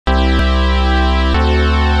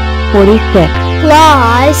46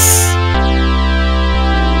 plus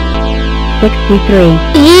 63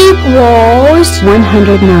 equals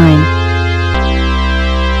 109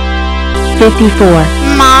 54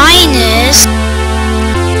 minus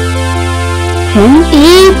 10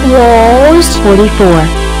 equals 44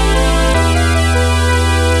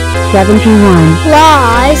 71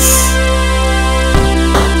 plus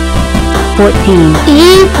 14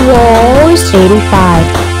 equals 85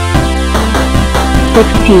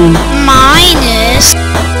 16 minus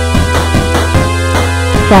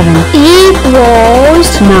 7 equals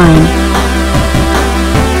 9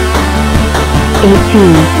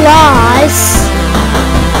 18 plus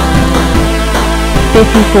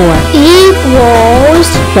 54 equals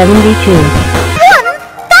 72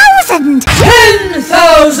 1,000.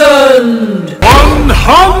 10,000!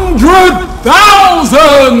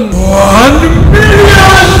 100,000!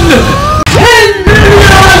 1,000,000!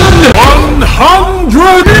 10,000,000!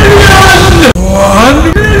 100,000,000!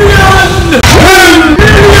 1,000,000!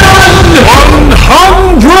 10,000,000!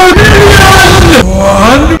 100,000,000!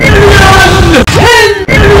 1,000,000!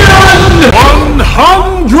 10,000,000!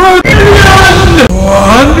 100,000,000!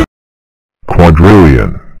 1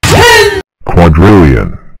 Quadrillion. 10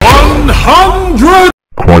 Quadrillion. 100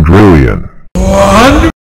 Quadrillion. 1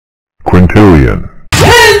 Quintillion.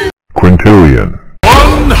 10 Quintillion.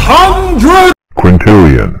 100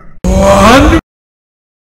 Quintillion. 1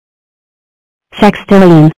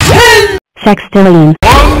 sextillion 10 sextillion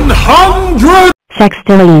 100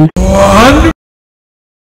 sextillion 1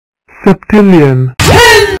 Septillion.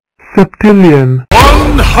 10 Septillion.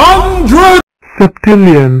 100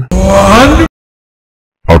 Septillion. 1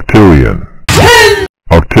 Octillion. 10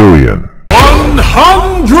 Octillion.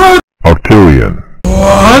 100 Octillion.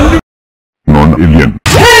 1 Non-illion.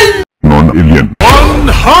 10 Non-illion.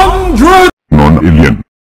 100 Non-illion.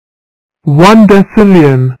 1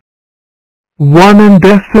 decillion. 1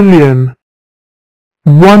 decillion.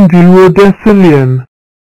 1 duodecillion.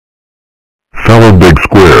 Fellow big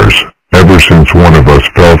squares, ever since one of us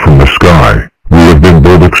fell from the sky, we have been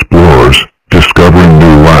bold explorers, discovering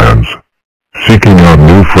new lands, seeking out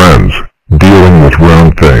new friends, dealing with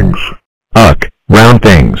round things. Ugh, round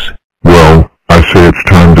things. Well, I say it's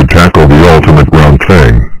time to tackle the ultimate round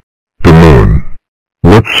thing, the moon.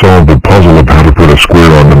 Let's solve the puzzle of how to put a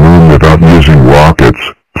square on the moon without using rockets,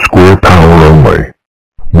 square power only.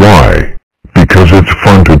 Why? Because it's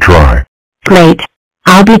fun to try. Great.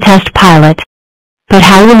 I'll be test pilot. But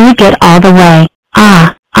how will we get all the way?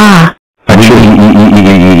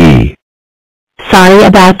 Sorry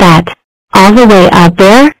about that. All the way up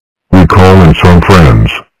there? We call in some friends,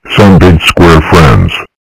 some big square friends.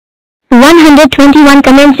 121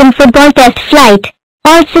 commencing football test flight.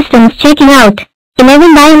 All systems checking out.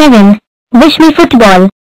 11 by 11. Wish me football.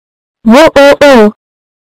 Whoa, oh, oh.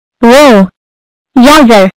 Whoa.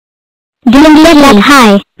 Yowzer. Didn't get that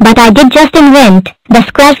high, but I did just invent the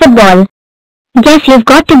square football. Guess you've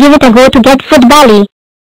got to give it a go to get football-y.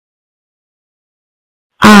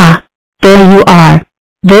 Ah, there you are.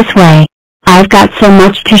 This way. I've got so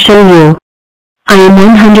much to show you. I am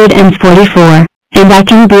 144, and I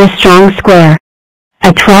can be a strong square.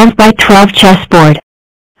 A 12 by 12 chessboard.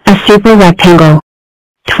 A super rectangle.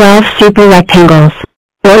 12 super rectangles.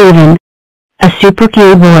 Or even a super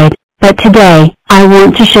cuboid. But today, I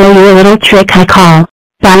want to show you a little trick I call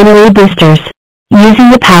binary boosters. Using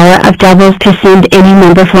the power of doubles to send any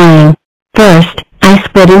number flying. First, I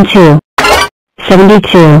split in two.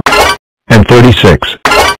 72. And 36.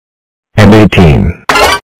 And 18.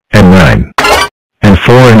 And 9. And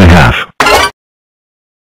 4.5.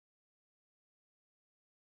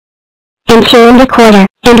 And here in the quarter,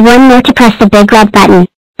 and one more to press the big red button.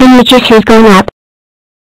 Then you choose who's going up.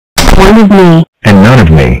 One of me. And none of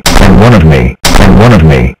me. And one of me. And one of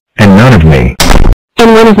me. And none of me.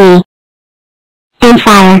 And one of me. And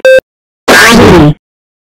fire. Me.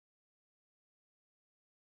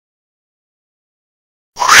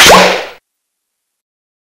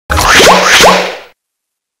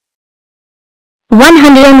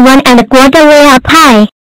 $101.25 way up high.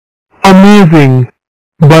 Amazing,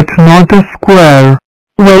 but not a square.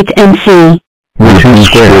 Wait and see. We're two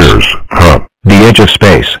squares. Huh. The edge of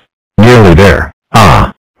space. Nearly there.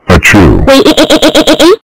 Ah. Achoo. Wait,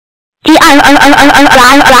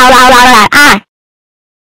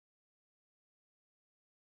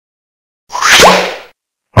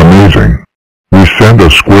 Amazing. We send a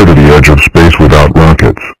square to the edge of space without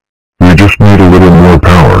rockets. We just need a little more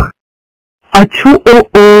power. Achoo, oh,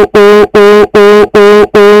 oh, oh, oh, oh, oh,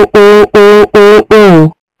 oh, oh, oh, oh,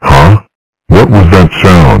 oh. Huh? What was that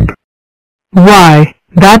sound? Why,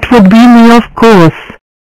 that would be me, of course.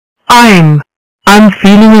 I'm I'm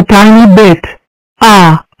feeling a tiny bit.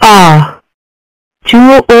 Ah. Wow,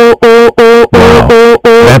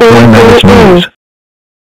 that's one minute's news.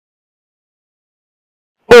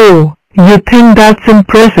 Oh, you think that's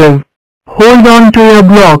impressive? Hold on to your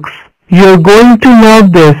blocks. You're going to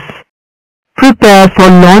love this. Prepare for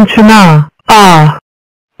launch now.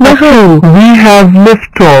 Woohoo! We have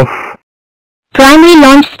liftoff. Primary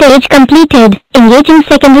launch stage completed. Engaging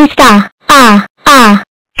secondary star.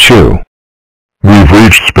 Chew. We've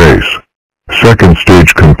reached space. Second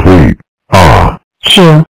stage complete.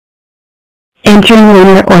 Chew. Entering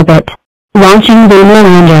lunar orbit. Launching lunar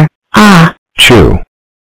lander. Chew.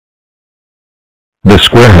 The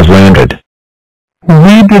square has landed.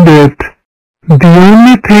 We did it. The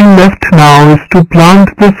only thing left now is to plant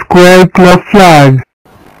the square club flag.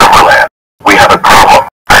 Socolive, we have a problem.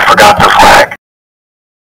 I forgot the flag.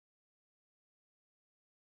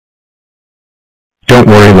 Don't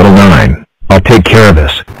worry, little 9. I'll take care of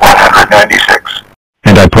this. 196.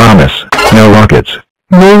 And I promise, no rockets.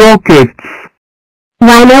 No rockets.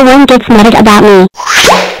 Why no one gets muttered about me?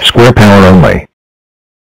 Square power only.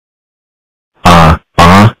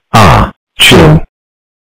 Chew.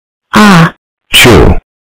 Chew.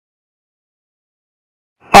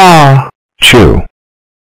 Chew.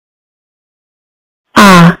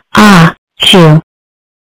 Chew.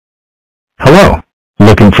 Hello.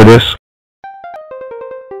 Looking for this?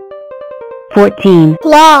 14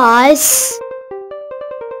 Plus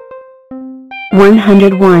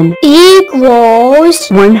 101 equals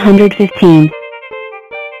 115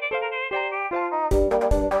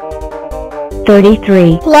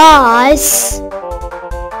 33 plus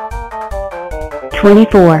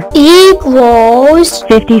 24 equals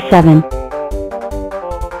 57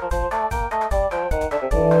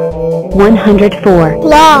 104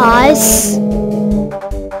 plus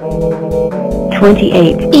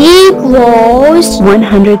 28 equals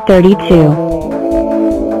 132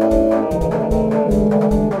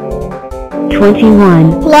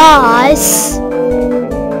 21 plus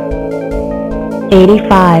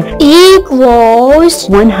 85 equals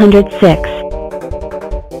 106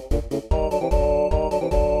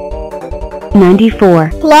 94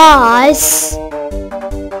 plus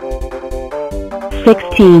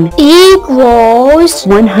 16 equals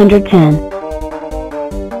 110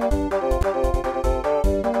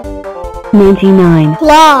 99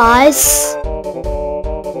 plus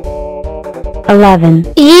 11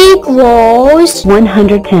 equals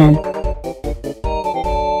 110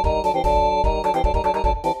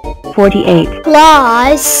 48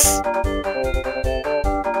 plus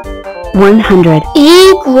 100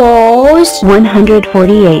 equals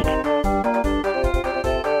 148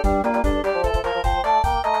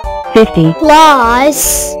 50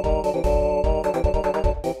 plus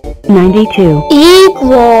 92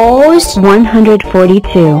 equals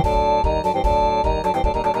 142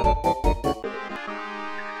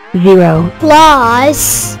 0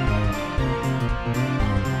 plus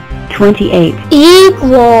 28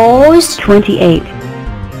 equals 28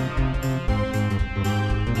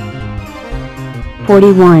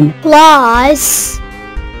 41 plus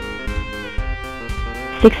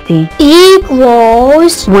 60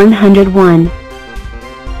 equals 101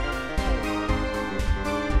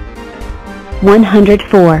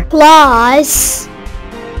 104 plus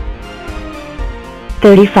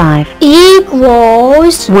 35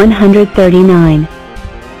 equals 139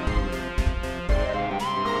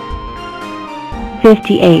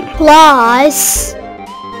 58 plus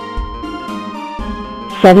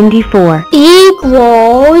 74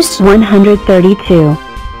 equals 132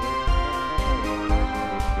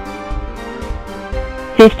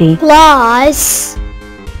 50 plus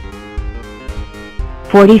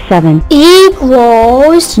 47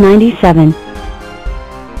 equals 97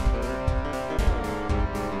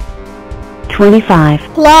 25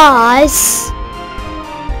 plus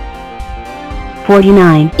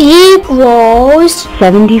 49 equals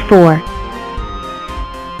 74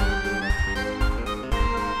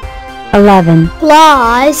 11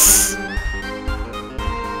 plus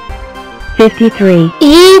 53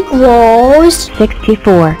 equals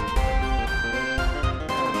 64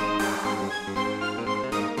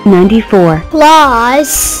 94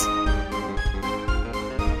 plus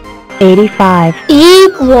 85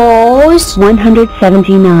 equals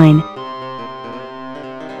 179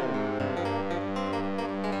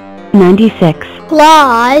 96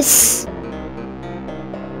 plus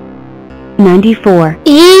 94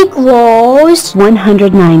 equals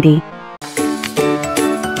 190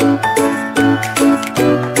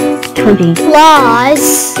 20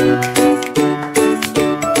 plus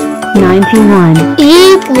 91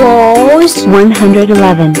 equals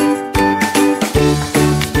 111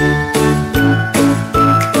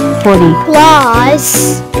 40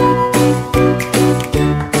 plus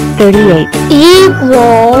 38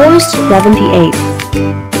 equals 78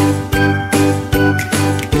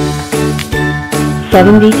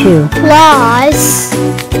 72 plus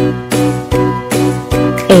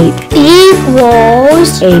 8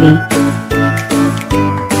 equals 80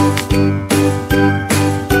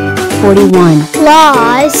 41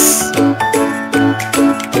 plus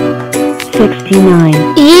 69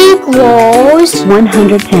 equals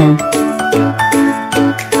 110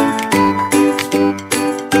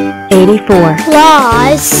 84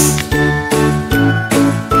 plus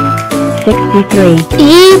 63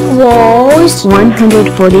 equals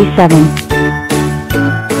 147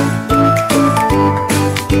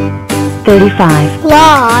 35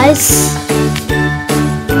 plus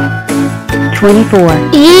 24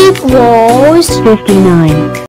 equals 59